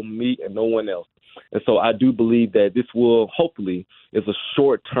all me and no one else. And so I do believe that this will hopefully is a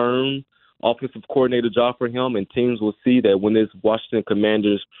short-term offensive coordinator job for him, and teams will see that when this Washington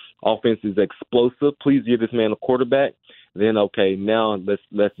Commanders offense is explosive, please give this man a quarterback. Then, okay, now let's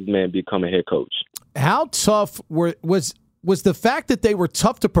this man become a head coach. How tough was the fact that they were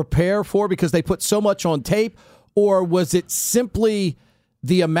tough to prepare for because they put so much on tape, or was it simply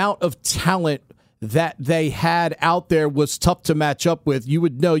the amount of talent that they had out there was tough to match up with, you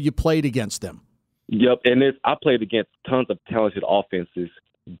would know you played against them. Yep, and I played against tons of talented offenses,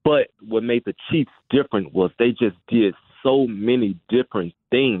 but what made the Chiefs different was they just did so many different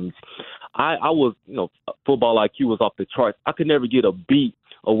things. I was, football IQ was off the charts. I could never get a beat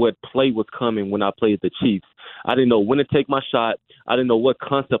of what play was coming when I played the Chiefs. I didn't know when to take my shot. I didn't know what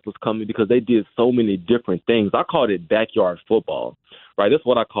concept was coming because they did so many different things. I called it backyard football, right? That's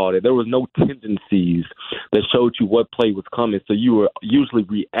what I called it. There was no tendencies that showed you what play was coming, so you were usually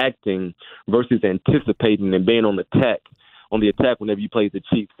reacting versus anticipating and being on the attack whenever you played the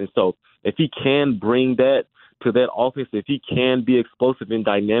Chiefs. And so if he can bring that to that offense, if he can be explosive and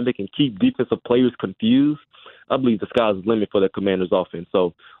dynamic and keep defensive players confused, I believe the sky's the limit for the Commanders offense.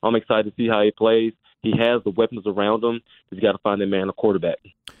 So I'm excited to see how he plays. He has the weapons around him. He's got to find that man a quarterback.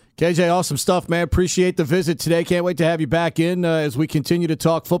 KJ, awesome stuff, man. Appreciate the visit today. Can't wait to have you back in as we continue to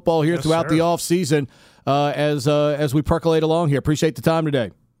talk football here throughout the offseason as we percolate along here. Appreciate the time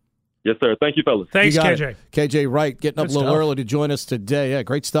today. Yes, sir. Thank you, fellas. Thanks, KJ. KJ Wright getting up a little early to join us today. Yeah,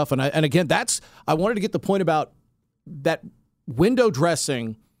 great stuff. And again, I wanted to get the point about that window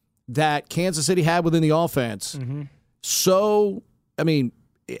dressing that Kansas City had within the offense. Mm-hmm. So, I mean,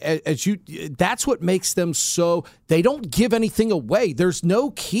 that's what makes them so, they don't give anything away. There's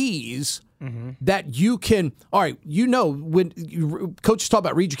no keys that you can, all right, when coaches talk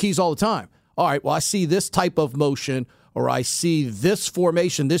about read your keys all the time. All right, well, I see this type of motion or I see this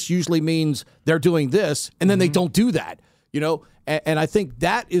formation. This usually means they're doing this, and then they don't do that, And I think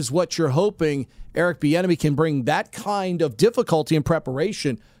that is what you're hoping Eric Bieniemy can bring, that kind of difficulty in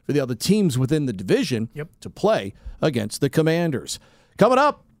preparation for the other teams within the division to play against the Commanders. Coming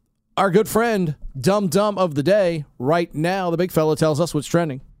up, our good friend, Dum Dum of the Day. Right now, the big fella tells us what's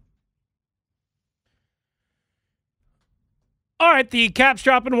trending. All right, the Caps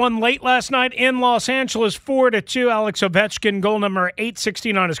dropping one late last night in Los Angeles, 4-2. Alex Ovechkin, goal number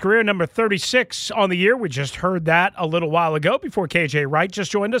 816 on his career, number 36 on the year. We just heard that a little while ago before KJ Wright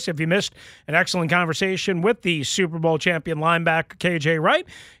just joined us. If you missed an excellent conversation with the Super Bowl champion linebacker KJ Wright,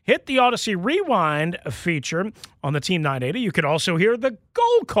 hit the Odyssey Rewind feature on the Team 980. You could also hear the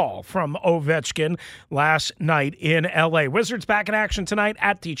goal call from Ovechkin last night in L.A. Wizards back in action tonight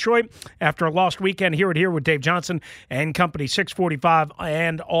at Detroit after a lost weekend. Here with Dave Johnson and company, 645,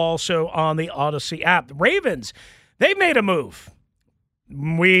 and also on the Odyssey app. The Ravens, they made a move.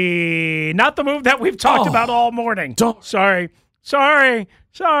 Not the move that we've talked about all morning. Sorry.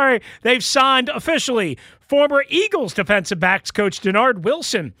 They've signed officially former Eagles defensive backs coach Denard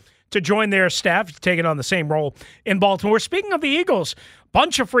Wilson to join their staff. He's taking on the same role in Baltimore. Speaking of the Eagles,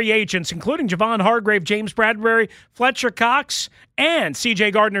 bunch of free agents, including Javon Hargrave, James Bradbury, Fletcher Cox, and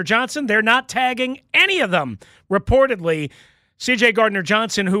C.J. Gardner-Johnson. They're not tagging any of them. Reportedly, C.J.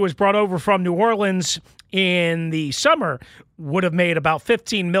 Gardner-Johnson, who was brought over from New Orleans in the summer, would have made about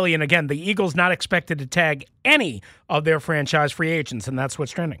 $15 million. Again, the Eagles not expected to tag any of their franchise free agents, and that's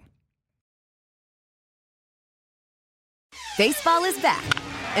what's trending. Baseball is back,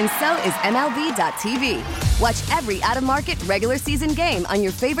 and so is MLB.tv. Watch every out-of-market regular season game on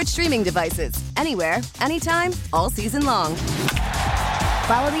your favorite streaming devices, anywhere, anytime, all season long.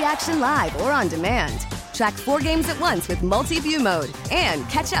 Follow the action live or on demand. Track 4 games at once with multi-view mode and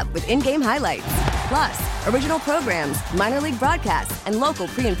catch up with in-game highlights. Plus, original programs, minor league broadcasts, and local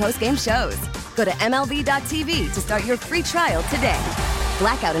pre- and post-game shows. Go to MLB.tv to start your free trial today.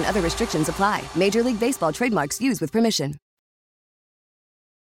 Blackout and other restrictions apply. Major League Baseball trademarks used with permission.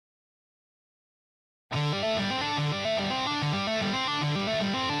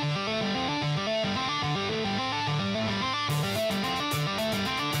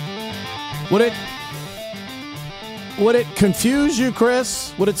 Would it confuse you,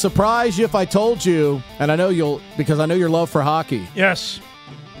 Chris? Would it surprise you if I told you, and I know you'll, because I know your love for hockey. Yes.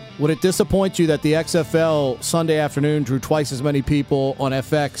 Would it disappoint you that the XFL Sunday afternoon drew twice as many people on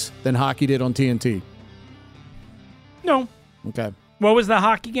FX than hockey did on TNT? No. Okay. What was the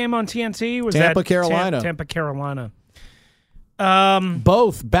hockey game on TNT? Was Tampa, Carolina. Tampa, Carolina.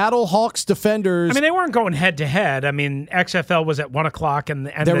 Both Battlehawks defenders. I mean, they weren't going head to head. I mean, XFL was at 1 o'clock, and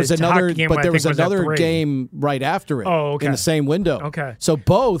there was another hockey game, but there was was another game right after it. Oh, okay. In the same window. Okay. So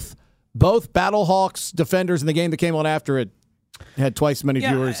both Battlehawks defenders in the game that came on after it had twice as many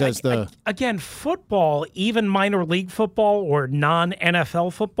viewers as the. Again, football, even minor league football or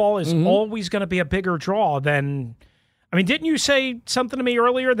non-NFL football, is always going to be a bigger draw than. I mean, didn't you say something to me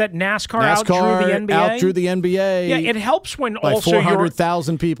earlier that NASCAR outdrew the NBA? Outdrew the NBA. Yeah, it helps when by also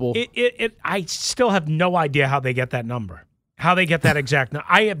 400,000 people. I still have no idea how they get that number. how they get that exact number.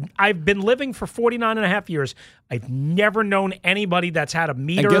 I've been living for 49 and a half years. I've never known anybody that's had a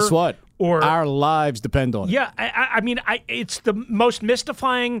meter. And guess what? Or our lives depend on it. Yeah, I mean, it's the most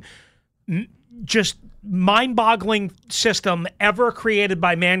mystifying, just mind-boggling system ever created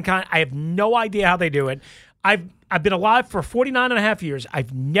by mankind. I have no idea how they do it. I've been alive for 49 and a half years.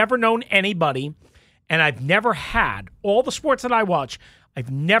 I've never known anybody, and I've never had, all the sports that I watch, I've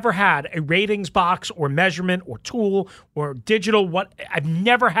never had a ratings box or measurement or tool or digital. I've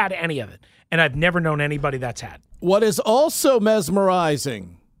never had any of it, and I've never known anybody that's had. What is also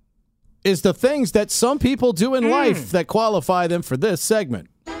mesmerizing is the things that some people do in life that qualify them for this segment.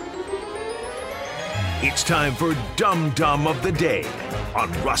 It's time for Dum Dum of the Day on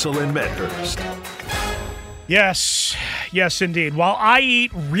Russell and Medhurst. Yes, indeed. While I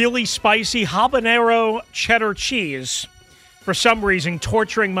eat really spicy habanero cheddar cheese, for some reason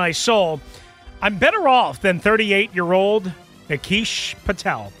torturing my soul, I'm better off than 38-year-old Nakeesh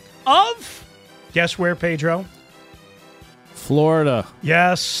Patel of, guess where, Pedro? Florida.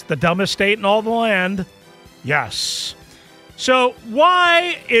 Yes, the dumbest state in all the land. Yes. So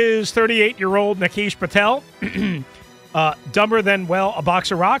why is 38-year-old Nakeesh Patel dumber than, well, a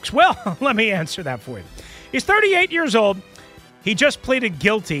box of rocks? Well, let me answer that for you. He's 38 years old. He just pleaded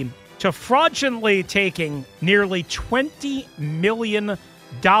guilty to fraudulently taking nearly $20 million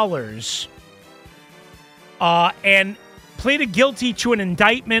and pleaded guilty to an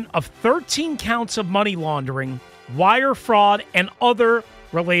indictment of 13 counts of money laundering, wire fraud, and other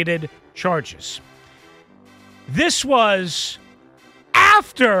related charges. This was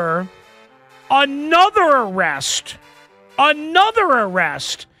after another arrest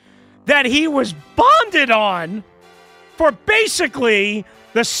that he was bonded on for basically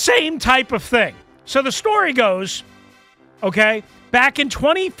the same type of thing. So the story goes, okay, back in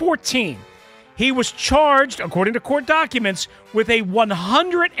 2014, he was charged, according to court documents, with a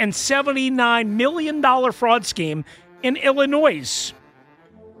 $179 million fraud scheme in Illinois.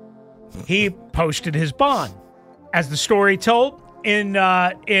 He posted his bond. As the story told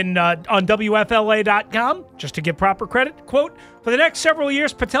on WFLA.com, just to give proper credit, quote, for the next several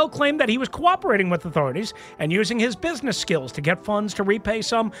years, Patel claimed that he was cooperating with authorities and using his business skills to get funds to repay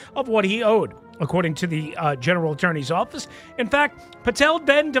some of what he owed, according to the General Attorney's Office. In fact, Patel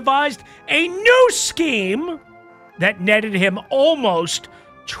then devised a new scheme that netted him almost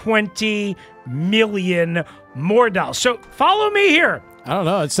 $20 million more dollars. So follow me here. I don't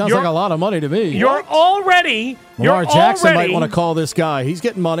know. It sounds like a lot of money to me. Lamar Jackson might want to call this guy. He's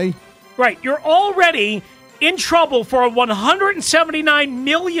getting money. Right. You're already in trouble for a $179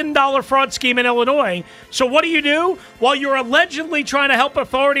 million fraud scheme in Illinois. So what do? While you're allegedly trying to help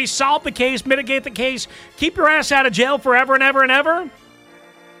authorities solve the case, mitigate the case, keep your ass out of jail forever and ever and ever,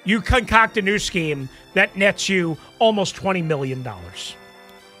 you concoct a new scheme that nets you almost $20 million.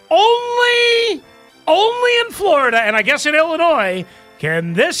 Only in Florida, and I guess in Illinois,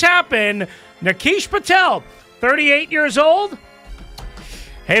 can this happen. Nakeesh Patel, 38 years old.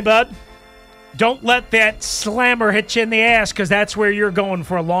 Hey, bud, don't let that slammer hit you in the ass, because that's where you're going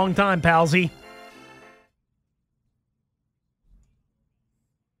for a long time, palsy.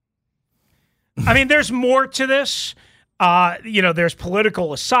 I mean, there's more to this. There's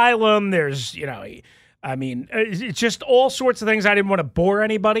political asylum. There's, it's just all sorts of things. I didn't want to bore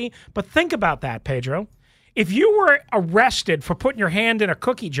anybody. But think about that, Pedro. If you were arrested for putting your hand in a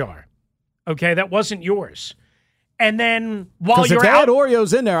cookie jar, okay, that wasn't yours, and then while you're out, if they had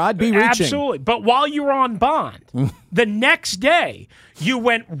Oreos in there, I'd be reaching. Absolutely. But while you were on bond, the next day you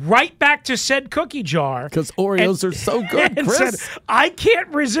went right back to said cookie jar because Oreos are so good, and Chris. Said, I can't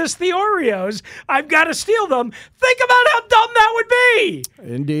resist the Oreos. I've got to steal them. Think about how dumb that would be.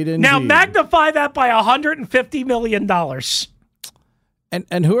 Indeed. Now magnify that by $150 million.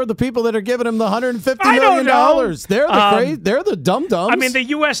 And who are the people that are giving him the $150 million? They're the dum-dums. I mean, the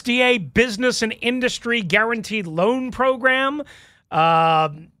USDA Business and Industry Guaranteed Loan Program.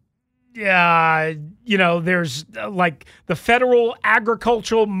 There's like the Federal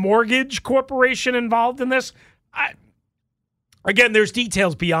Agricultural Mortgage Corporation involved in this. Again, there's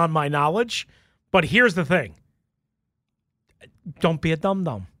details beyond my knowledge, but here's the thing. Don't be a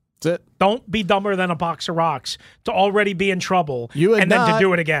dum-dum. That's it. Don't be dumber than a box of rocks to already be in trouble and then to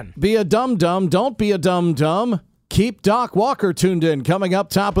do it again. Be a dum-dum. Don't be a dum-dum. Keep Doc Walker tuned in. Coming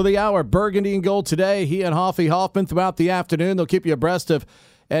up top of the hour, Burgundy and Gold today. He and Hoffy Hoffman throughout the afternoon. They'll keep you abreast of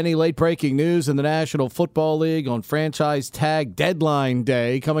any late-breaking news in the National Football League on Franchise Tag Deadline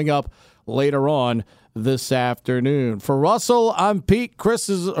Day coming up later on this afternoon. For Russell, I'm Pete. For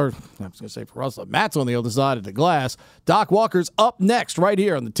Russell, Matt's on the other side of the glass. Doc Walker's up next right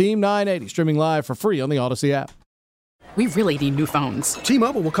here on the Team 980, streaming live for free on the Odyssey app. We really need new phones.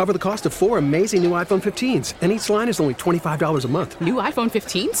 T-Mobile will cover the cost of 4 amazing new iPhone 15s, and each line is only $25 a month. New iPhone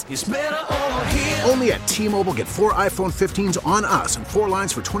 15s? It's better over here. Only at T-Mobile, get 4 iPhone 15s on us and 4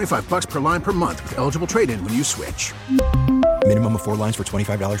 lines for $25 per line per month with eligible trade-in when you switch. Minimum of 4 lines for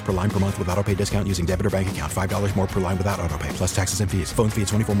 $25 per line per month with autopay discount using debit or bank account. $5 more per line without autopay, plus taxes and fees. Phone fee at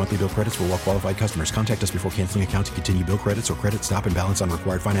 24 monthly bill credits for well-qualified customers. Contact us before canceling account to continue bill credits or credit stop and balance on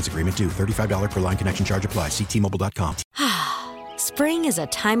required finance agreement due. $35 per line connection charge applies. See T-Mobile.com. Spring is a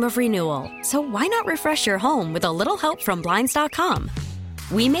time of renewal, so why not refresh your home with a little help from Blinds.com?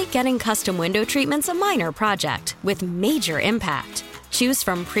 We make getting custom window treatments a minor project with major impact. Choose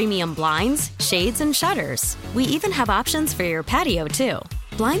from premium blinds, shades, and shutters. We even have options for your patio, too.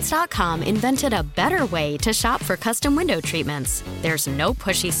 Blinds.com invented a better way to shop for custom window treatments. There's no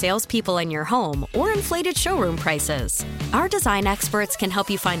pushy salespeople in your home or inflated showroom prices. Our design experts can help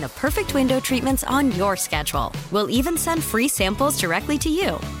you find the perfect window treatments on your schedule. We'll even send free samples directly to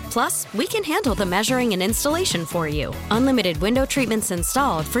you. Plus, we can handle the measuring and installation for you. Unlimited window treatments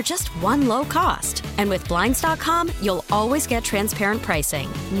installed for just one low cost. And with Blinds.com, you'll always get transparent pricing.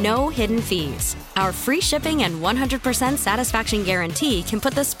 No hidden fees. Our free shipping and 100% satisfaction guarantee can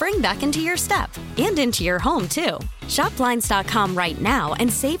put the spring back into your step and into your home, too. Shop Blinds.com right now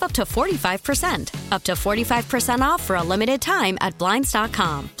and save up to 45%. Up to 45% off for a limited time at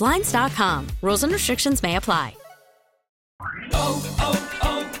Blinds.com. Blinds.com. Rules and restrictions may apply.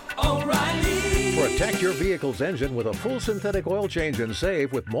 Protect your vehicle's engine with a full synthetic oil change and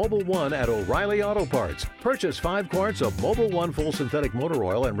save with Mobil 1 at O'Reilly Auto Parts. Purchase 5 quarts of Mobil 1 full synthetic motor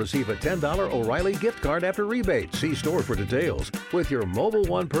oil and receive a $10 O'Reilly gift card after rebate. See store for details. With your Mobil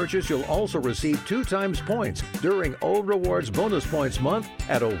 1 purchase, you'll also receive 2 times points during O Rewards Bonus Points Month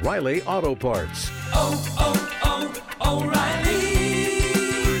at O'Reilly Auto Parts. O'Reilly.